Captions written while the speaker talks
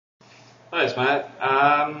Thanks, Matt.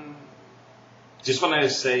 Just want to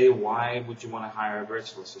say, why would you want to hire a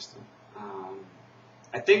virtual assistant? Um,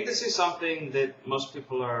 I think this is something that most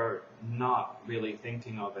people are not really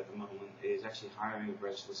thinking of at the moment, is actually hiring a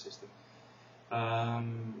virtual assistant.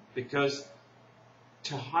 Because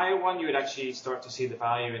to hire one, you would actually start to see the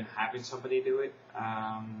value in having somebody do it.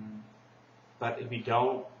 But if you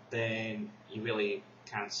don't, then you really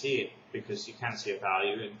can't see it, because you can't see a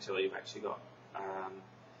value until you've actually got um,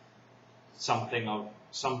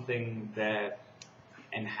 something that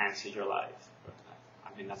enhances your life.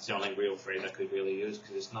 I mean, that's the only real phrase I could really use,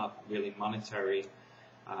 because it's not really monetary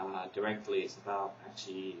directly. It's about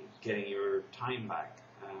actually getting your time back.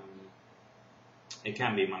 It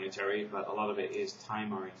can be monetary, but a lot of it is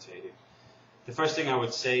time orientated. The first thing I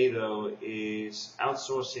would say, though, is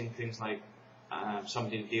outsourcing things like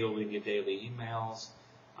somebody to deal with your daily emails,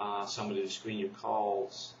 somebody to screen your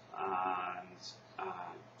calls, and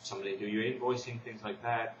somebody to do your invoicing, things like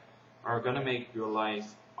that, are going to make your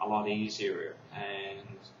life a lot easier. And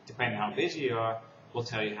depending on how busy you are, will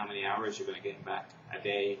tell you how many hours you're going to get back a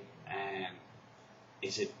day, and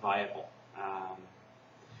is it viable.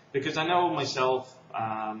 Because I know myself,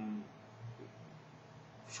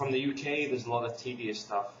 from the UK, there's a lot of tedious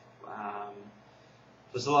stuff.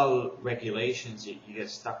 There's a lot of regulations that you get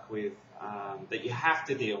stuck with, that you have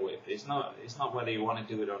to deal with. It's not whether you want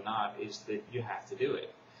to do it or not, it's that you have to do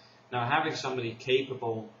it. Now, having somebody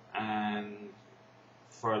capable and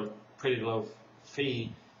for a pretty low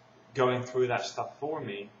fee going through that stuff for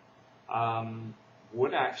me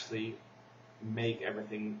would actually make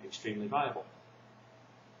everything extremely viable.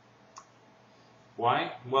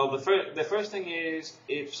 Why? Well, the first thing is,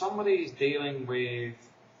 if somebody is dealing with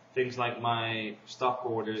things like my stock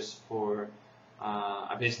orders for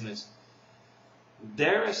a business,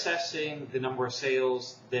 they're assessing the number of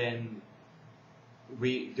sales, then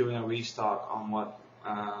doing a restock on what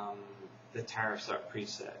the tariffs are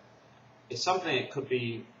preset. It's something that could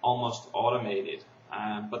be almost automated,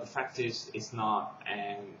 but the fact is it's not,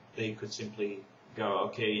 and they could simply go,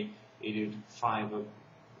 okay, you do 5 of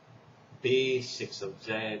B, 6 of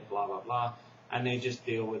Z, blah, blah, blah, and they just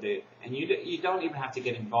deal with it. And you don't even have to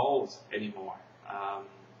get involved anymore.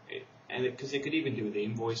 Because they could even do the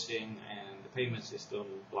invoicing and the payment system,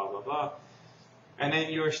 blah, blah, blah. And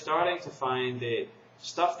then you're starting to find that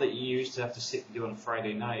stuff that you used to have to sit and do on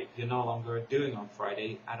Friday night, you're no longer doing on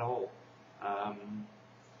Friday at all.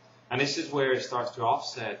 And this is where it starts to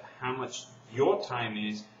offset how much your time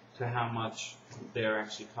is to how much they're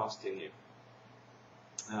actually costing you.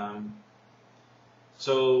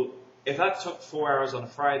 So if that took 4 hours on a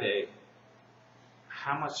Friday,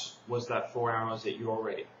 how much was that 4 hours at your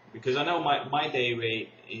rate? Because I know my day rate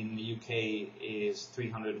in the UK is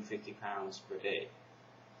 £350 per day.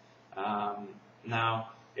 Now,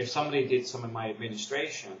 if somebody did some of my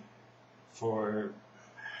administration for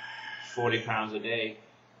 £40 a day,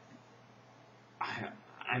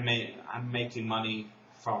 I'm making money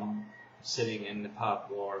from sitting in the pub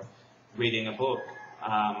or reading a book,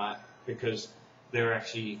 because they're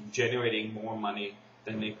actually generating more money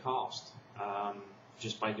than they cost,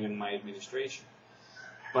 just by doing my administration.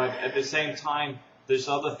 But at the same time, there's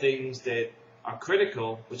other things that are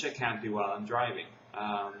critical, which I can't do while I'm driving.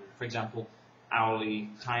 For example, hourly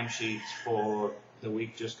timesheets for the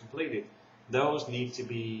week just completed. Those need to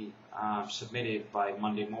be submitted by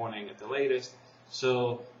Monday morning at the latest.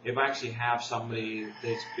 So if I actually have somebody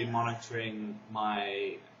that's been monitoring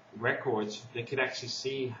my records, they could actually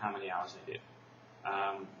see how many hours I did,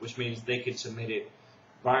 which means they could submit it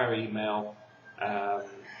via email.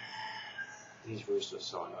 These roosters are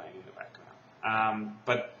so annoying in the background.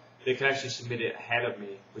 But they can actually submit it ahead of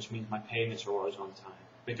me, which means my payments are always on time.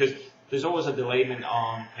 Because there's always a delayment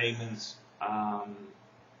on payments,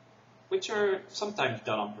 which are sometimes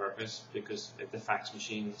done on purpose, because if the fax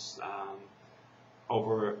machine's out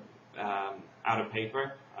of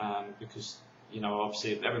paper, because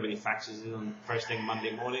obviously if everybody faxes it on first thing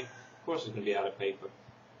Monday morning, of course it's going to be out of paper.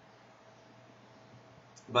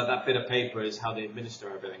 But that bit of paper is how they administer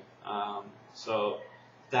everything. So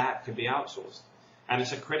that could be outsourced, and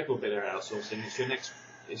it's a critical bit of outsourcing. It's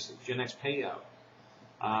your next payout.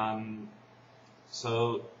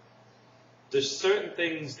 So there's certain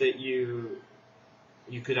things that you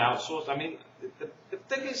could outsource. I mean, the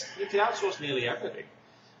thing is, you could outsource nearly everything.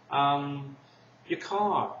 Your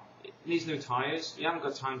car needs new tires. You haven't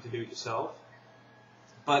got time to do it yourself,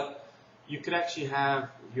 but you could actually have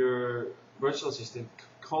your virtual assistant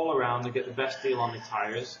call around and get the best deal on the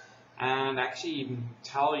tires, and actually even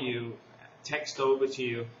text over to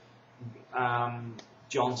you,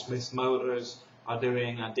 John Smith's Motors are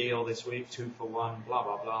doing a deal this week, 2 for 1, blah,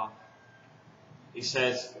 blah, blah. he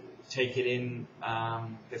says, take it in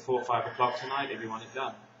before 5 o'clock tonight if you want it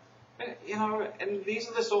done. You know, and these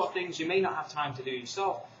are the sort of things you may not have time to do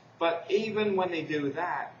yourself, but even when they do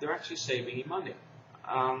that, they're actually saving you money.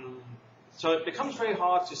 So it becomes very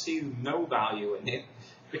hard to see no value in it,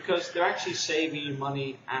 because they're actually saving you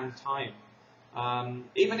money and time.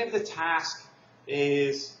 Even if the task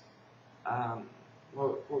is,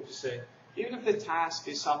 what would you say? Even if the task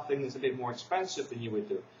is something that's a bit more expensive than you would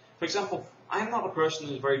do. For example, I'm not a person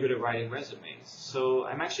who's very good at writing resumes, so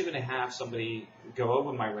I'm actually going to have somebody go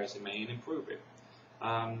over my resume and improve it.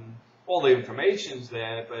 All the information's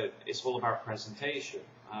there, but it's all about presentation.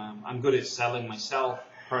 I'm good at selling myself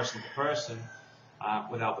person to person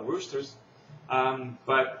without the roosters,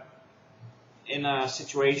 but in a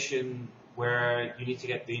situation where you need to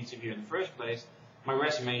get the interview in the first place, my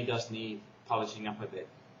resume does need polishing up a bit.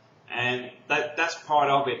 And that's part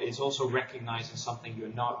of it, is also recognizing something you're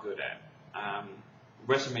not good at.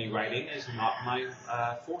 Resume writing is not my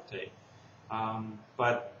forte,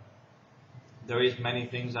 but there is many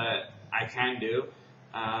things that I can do,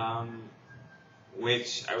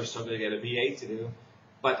 which I was struggling to get a VA to do,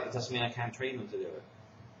 but it doesn't mean I can't train them to do it.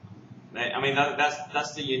 I mean,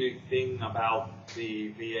 that's the unique thing about the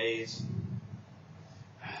VAs.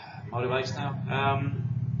 Motivates now.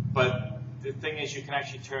 But the thing is, you can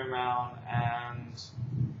actually turn around and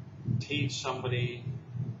teach somebody.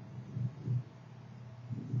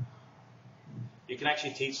 You can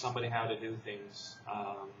actually teach somebody how to do things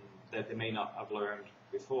that they may not have learned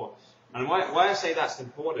before. And why I say that's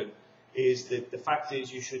important is that the fact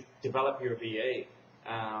is you should develop your VA,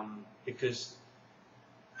 because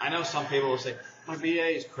I know some people will say, my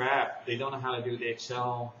VA is crap, they don't know how to do the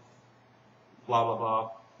Excel, blah, blah,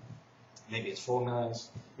 blah. Maybe it's formulas.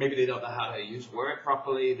 Maybe they don't know how to use Word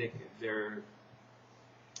properly. Their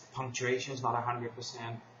punctuation is not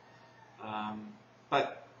 100%.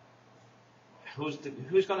 But who's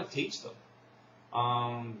going to teach them?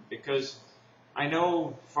 Because I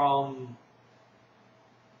know from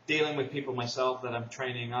dealing with people myself that I'm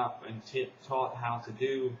training up and taught how to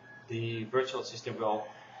do the virtual assistant role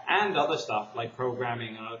and other stuff like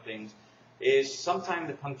programming and other things, is sometimes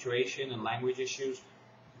the punctuation and language issues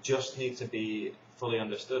just need to be fully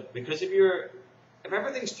understood. Because if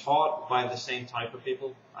everything's taught by the same type of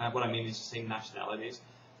people, what I mean is the same nationalities,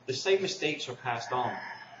 the same mistakes are passed on.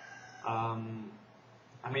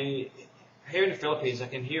 I mean, here in the Philippines, I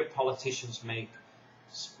can hear politicians make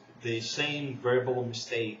the same verbal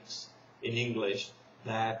mistakes in English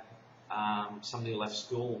that somebody left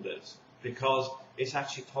school does, because it's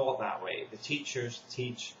actually taught that way. The teachers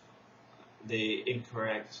teach the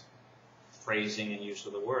incorrect phrasing and use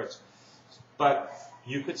of the words. But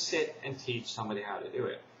you could sit and teach somebody how to do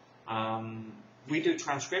it. We do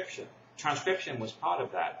transcription. Transcription was part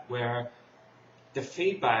of that, where the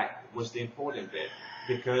feedback was the important bit,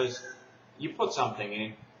 because you put something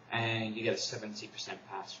in and you get a 70%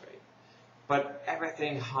 pass rate. But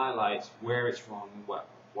everything highlights where it's wrong and what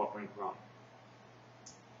went wrong.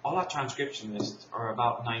 All our transcriptionists are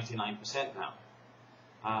about 99% now.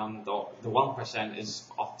 The 1% is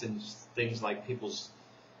often things like people's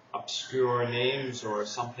obscure names or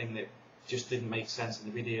something that just didn't make sense in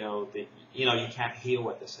the video that you can't hear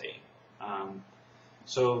what they're saying.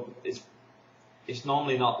 So it's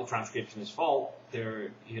normally not the transcriptionist's fault.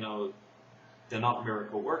 They're not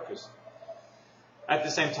miracle workers. At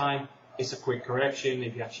the same time, it's a quick correction.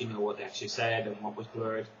 If you actually know what they actually said and what was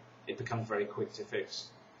blurred, it becomes very quick to fix.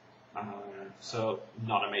 So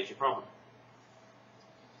not a major problem.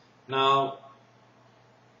 Now,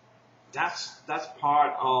 that's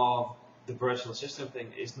part of the virtual assistant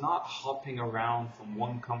thing, is not hopping around from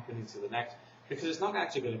one company to the next, because it's not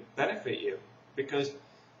actually going to benefit you. Because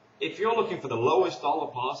if you're looking for the lowest dollar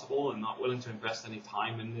possible and not willing to invest any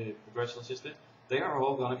time in the virtual assistant, they are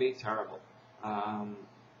all going to be terrible.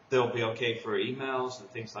 They'll be okay for emails and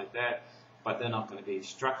things like that, but they're not going to be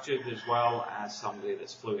structured as well as somebody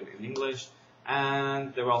that's fluent in English.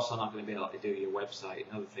 And they're also not going to be able to do your website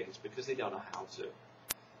and other things because they don't know how to.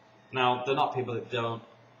 Now, they're not people that don't,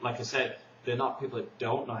 like I said, they're not people that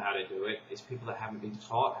don't know how to do it. It's people that haven't been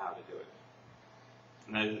taught how to do it.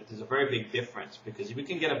 Now, there's a very big difference, because if you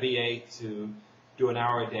can get a VA to do an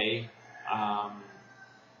hour a day,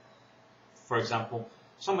 for example,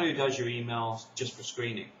 somebody who does your emails just for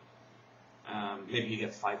screening, maybe you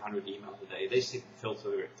get 500 emails a day. They sit and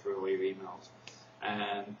filter through all your emails,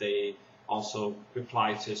 and they also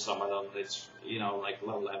reply to some of them that's, like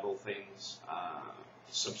low-level things,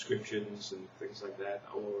 subscriptions and things like that,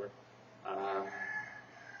 or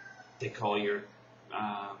they call your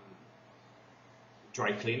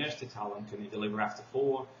dry cleaners to tell them, can you deliver after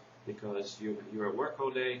 4? because you're at work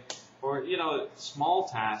all day, or small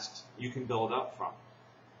tasks you can build up from,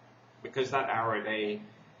 because that hour a day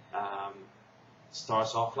um,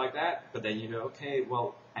 starts off like that, but then you go, okay,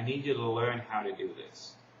 well, I need you to learn how to do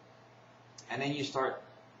this, and then you start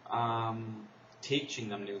teaching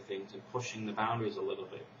them new things and pushing the boundaries a little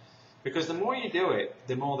bit, because the more you do it,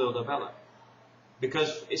 the more they'll develop,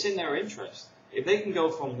 because it's in their interest. If they can go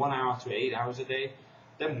from 1 hour to 8 hours a day,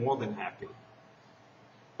 they're more than happy.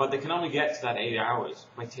 But they can only get to that 8 hours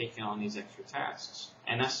by taking on these extra tasks,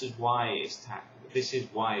 and this is why it's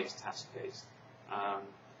task based,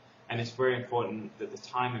 and it's very important that the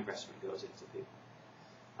time investment goes into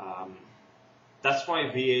people. That's why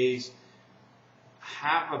VAs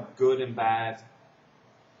have a good and bad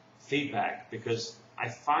feedback, because I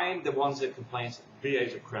find the ones that complain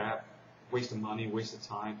VAs are crap, waste of money, waste of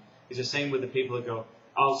time. It's the same with the people that go,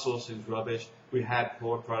 outsourcing is rubbish, we had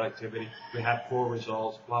poor productivity, we had poor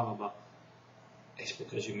results, blah, blah, blah. It's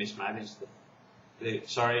because you mismanaged them.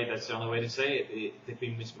 Sorry, that's the only way to say it. They've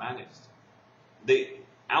been mismanaged. The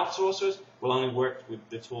outsourcers will only work with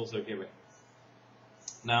the tools they're given.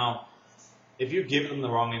 Now, if you give them the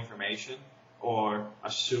wrong information or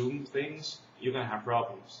assume things, you're going to have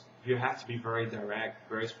problems. You have to be very direct,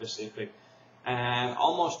 very specific, and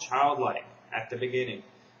almost childlike at the beginning.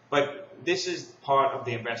 But this is part of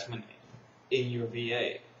the investment in your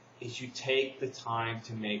VA, is you take the time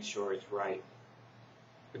to make sure it's right.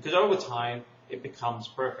 Because over time, it becomes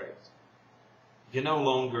perfect. You're no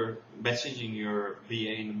longer messaging your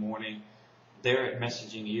VA in the morning, they're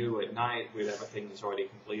messaging you at night with everything that's already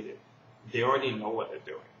completed. They already know what they're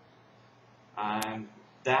doing. And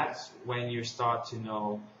that's when you start to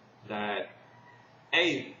know that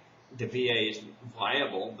A, the VA is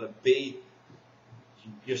viable, but B,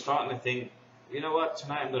 you're starting to think, you know what,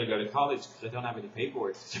 tonight I'm going to go to college because I don't have any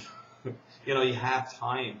paperwork to do. You have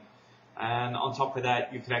time. And on top of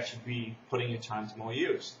that, you could actually be putting your time to more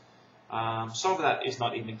use. Some of that is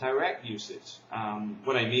not even direct usage.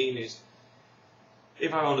 What I mean is,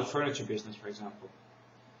 if I own a furniture business, for example,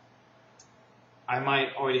 I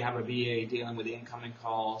might already have a VA dealing with incoming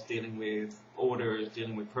calls, dealing with orders,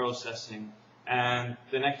 dealing with processing, and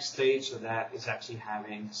the next stage of that is actually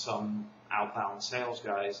having some outbound sales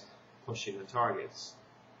guys pushing the targets.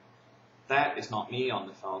 That is not me on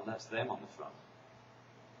the phone, that's them on the phone.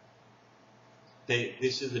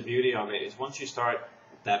 This is the beauty of it, is once you start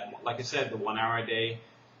that, like I said, the 1 hour a day,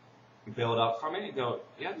 build up from it, and go,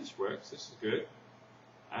 yeah, this works, this is good.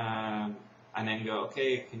 And then go,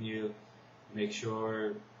 okay, can you make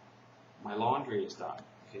sure my laundry is done?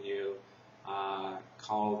 Can you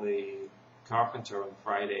call the carpenter on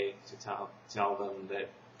Friday to tell them that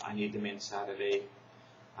I need them in Saturday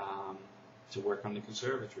to work on the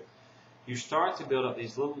conservatory? You start to build up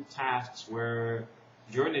these little tasks where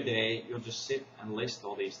during the day you'll just sit and list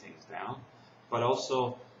all these things down, but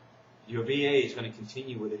also your VA is going to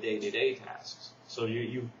continue with the day-to-day tasks. So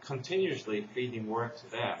you continuously feeding work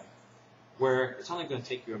to them, where it's only going to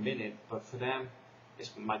take you a minute, but for them, it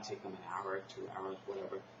might take them an hour, 2 hours,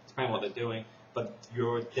 whatever, depending on what they're doing. But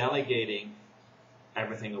you're delegating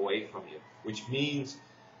everything away from you, which means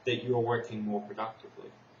that you're working more productively.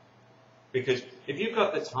 Because if you've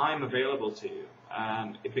got the time available to you,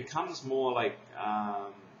 it becomes more like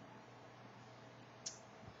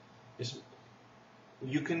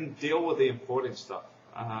you can deal with the important stuff.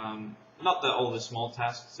 Not that all the small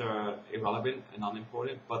tasks are irrelevant and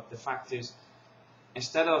unimportant, but the fact is,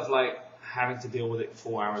 instead of like having to deal with it in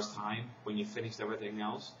 4 hours time when you finished everything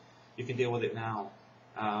else, you can deal with it now.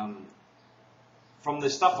 From the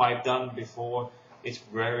stuff I've done before, it's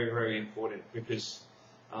very, very important, because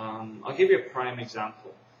I'll give you a prime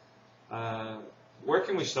example.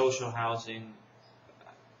 Working with social housing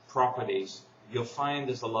properties, you'll find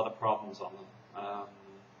there's a lot of problems on them.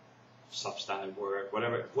 Substandard work,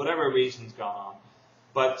 whatever reason's gone on.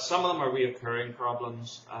 But some of them are reoccurring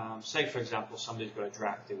problems. Say, for example, somebody's got a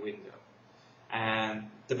drafted window and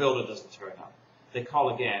the builder doesn't turn up. They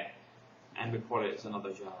call again and report it as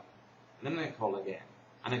another job. And then they call again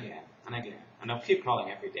and again and again. And they'll keep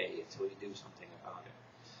calling every day until you do something about it.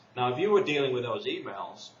 Now, if you were dealing with those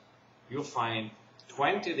emails, you'll find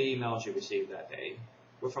 20 of the emails you received that day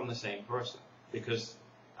were from the same person, because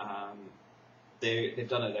they've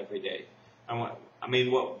done it every day. And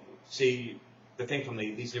the thing from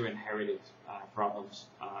these are inherited problems,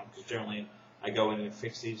 because generally I go in and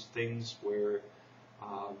fix these things where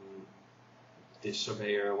the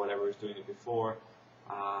surveyor or whatever was doing it before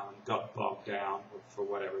got bogged down for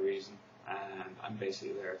whatever reason, and I'm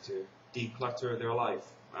basically there to declutter their life.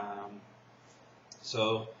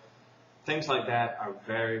 So things like that are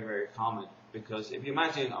very, very common. because if you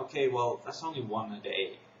imagine, okay, well, that's only one a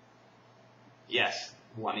day. Yes,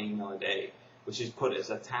 one email a day, which is put as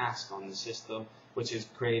a task on the system, which is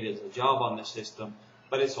created as a job on the system,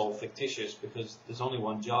 but it's all fictitious because there's only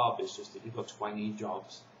one job. It's just that you've got 20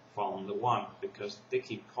 jobs from the one because they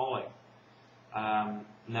keep calling.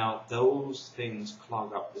 Now, those things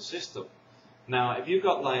clog up the system. Now, if you've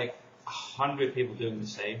got like 100 people doing the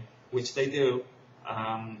same, which they do,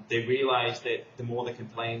 they realize that the more they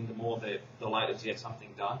complain, the more they're likely to get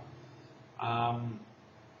something done.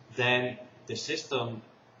 Then the system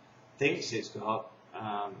thinks it's got,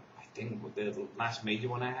 I think the last major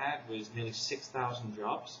one I had was nearly 6,000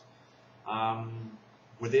 jobs.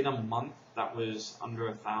 Within a month, that was under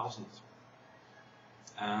 1,000.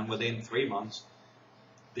 And within 3 months,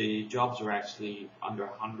 the jobs are actually under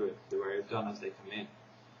 100 that were done as they come in.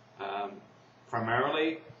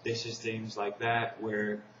 Primarily, this is things like that.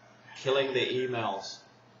 We're killing the emails.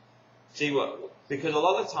 See what? Because a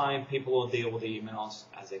lot of the time, people will deal with the emails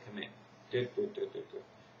as they come in. Good.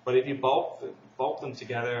 But if you bulk them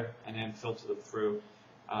together and then filter them through,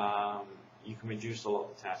 you can reduce a lot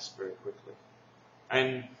of the tasks very quickly.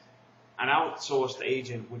 And an outsourced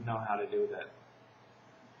agent would know how to do that.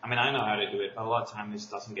 I mean, I know how to do it, but a lot of times this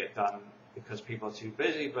doesn't get done because people are too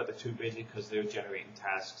busy, but they're too busy because they're generating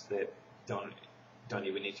tasks that don't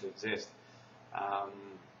even need to exist.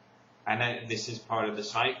 And then this is part of the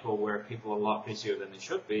cycle where people are a lot busier than they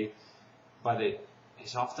should be, but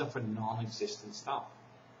it's often for non-existent stuff.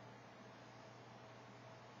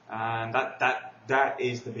 And that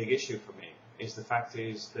is the big issue for me, is the fact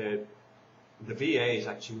is that the VAs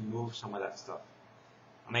actually remove some of that stuff.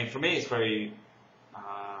 I mean, for me, it's very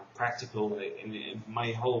practical.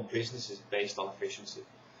 My whole business is based on efficiency.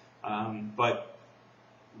 But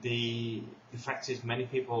the fact is, many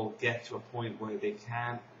people get to a point where they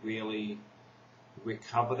can't really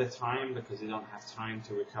recover the time because they don't have time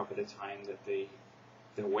to recover the time that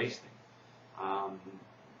they're wasting.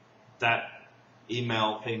 That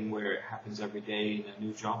email thing where it happens every day and a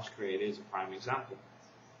new job's created is a prime example.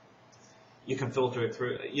 You can filter it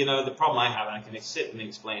through. You know, the problem I have, I can sit and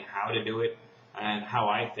explain how to do it and how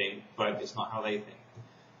I think, but it's not how they think.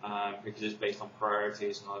 Because it's based on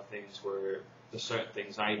priorities and other things where there's certain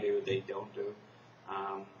things I do, they don't do.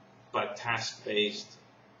 But task-based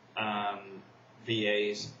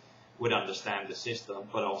VAs would understand the system,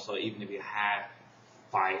 but also even if you had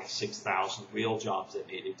 5,000-6,000 real jobs that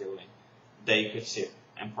needed doing, they could sit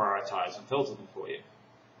and prioritize and filter them for you.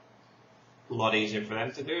 A lot easier for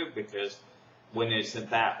them to do because when it's at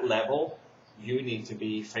that level, you need to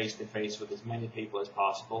be face-to-face with as many people as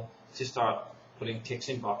possible to start putting ticks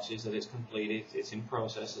in boxes that it's completed, it's in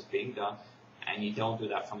process, it's being done, and you don't do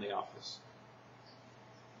that from the office.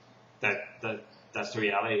 That's the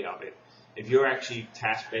reality of it. If you're actually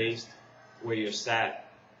task-based, where you're sat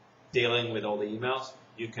dealing with all the emails,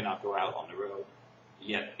 you cannot go out on the road.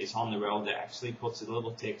 Yet it's on the road that actually puts the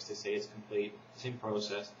little ticks to say it's complete, it's in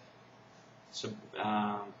process, so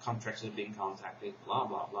contracts are being contacted, blah,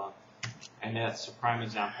 blah, blah. And that's a prime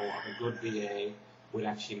example of a good VA would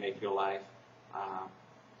actually make your life a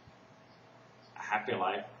happier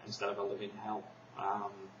life instead of a living hell.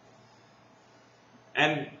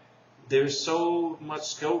 And there's so much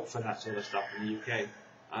scope for that sort of stuff in the UK.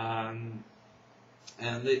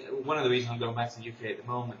 One of the reasons I'm going back to the UK at the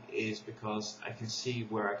moment is because I can see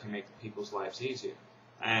where I can make people's lives easier.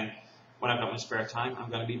 And when I've got my spare time, I'm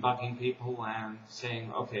going to be bugging people and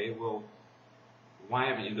saying, okay, well, why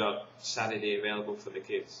haven't you got Saturday available for the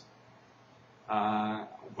kids? Why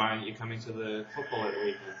aren't you coming to the football at the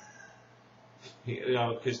weekend? You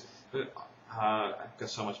know, because I've got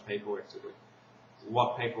so much paperwork to do.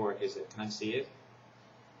 What paperwork is it? Can I see it?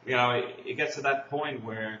 You know, it gets to that point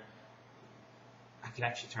where I can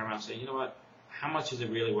actually turn around and say, you know what, how much is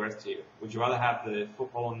it really worth to you? Would you rather have the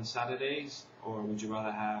football on the Saturdays, or would you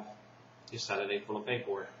rather have your Saturday full of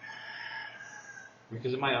paperwork?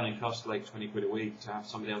 Because it might only cost like 20 quid a week to have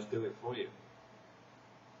somebody else do it for you.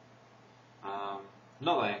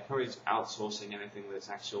 Not that I encourage outsourcing anything that's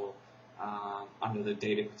actual under the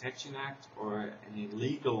Data Protection Act or any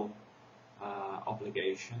legal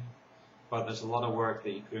obligation, but there's a lot of work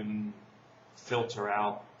that you can filter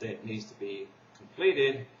out that needs to be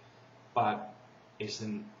completed, but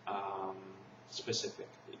isn't specific,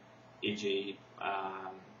 e.g.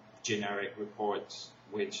 Generic reports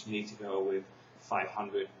which need to go with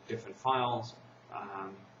 500 different files,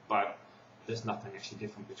 but there's nothing actually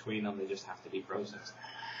different between them, they just have to be processed.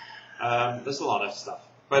 There's a lot of stuff,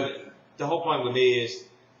 but the whole point with me is,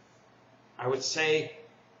 I would say,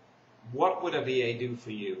 what would a VA do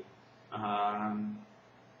for you?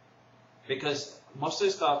 Because most of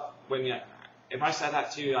the stuff, if I said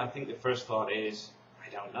that to you, I think the first thought is, I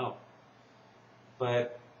don't know.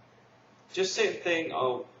 But just sit and think,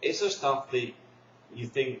 oh, is there stuff that you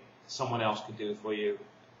think someone else could do for you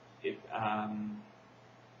if,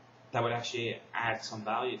 that would actually add some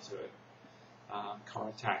value to it?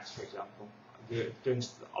 Car tax, for example. Doing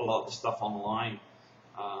a lot of the stuff online.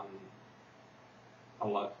 A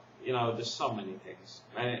lot, there's so many things.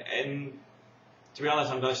 And to be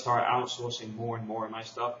honest, I'm going to start outsourcing more and more of my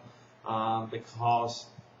stuff because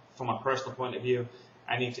from a personal point of view,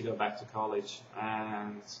 I need to go back to college,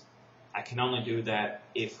 and I can only do that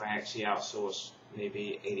if I actually outsource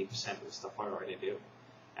maybe 80% of the stuff I already do.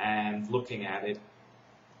 And looking at it,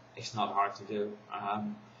 it's not hard to do.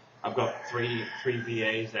 I've got three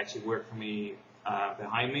VAs that actually work for me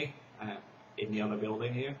behind me in the other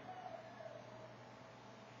building here.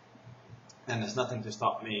 And there's nothing to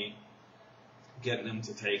stop me getting them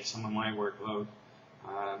to take some of my workload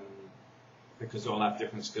because they all have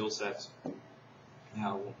different skill sets.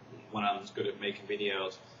 One of them's good at making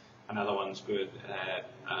videos, another one's good at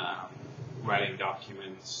writing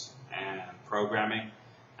documents and programming,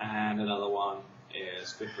 and another one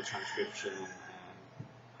is good for transcription and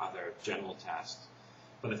other general tasks.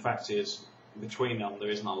 But the fact is, between them, there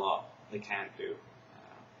isn't a lot they can't do.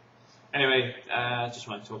 Anyway, I just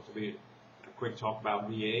want to talk to you a quick talk about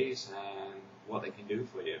VAs and what they can do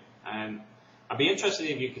for you. And I'd be interested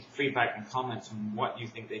if you could feedback and comments on what you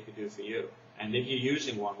think they could do for you. And if you're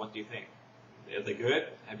using one, what do you think? Are they good?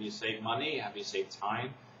 Have you saved money? Have you saved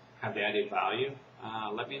time? Have they added value?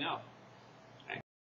 Let me know.